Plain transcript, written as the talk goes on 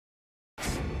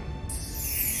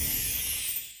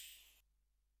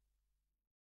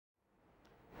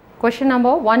Question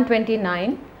number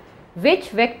 129. Which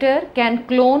vector can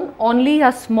clone only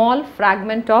a small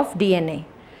fragment of DNA?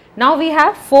 Now we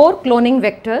have 4 cloning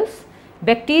vectors.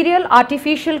 Bacterial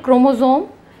artificial chromosome,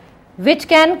 which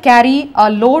can carry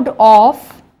a load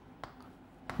of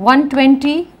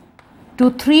 120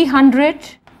 to 300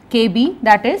 kb,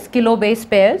 that is kilobase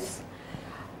pairs.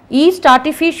 Yeast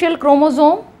artificial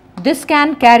chromosome, this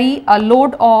can carry a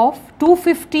load of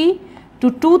 250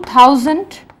 to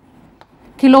 2000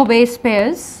 kilobase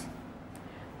pairs.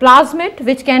 Plasmid,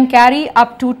 which can carry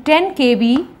up to 10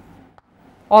 kb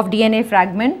of DNA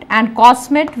fragment, and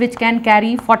cosmid, which can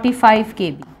carry 45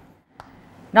 kb.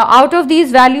 Now out of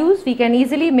these values we can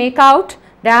easily make out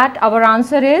that our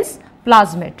answer is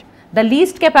plasmid, the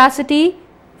least capacity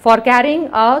for carrying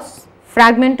a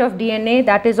fragment of DNA,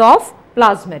 that is of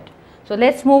plasmid. So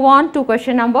let's move on to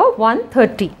question number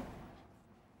 130.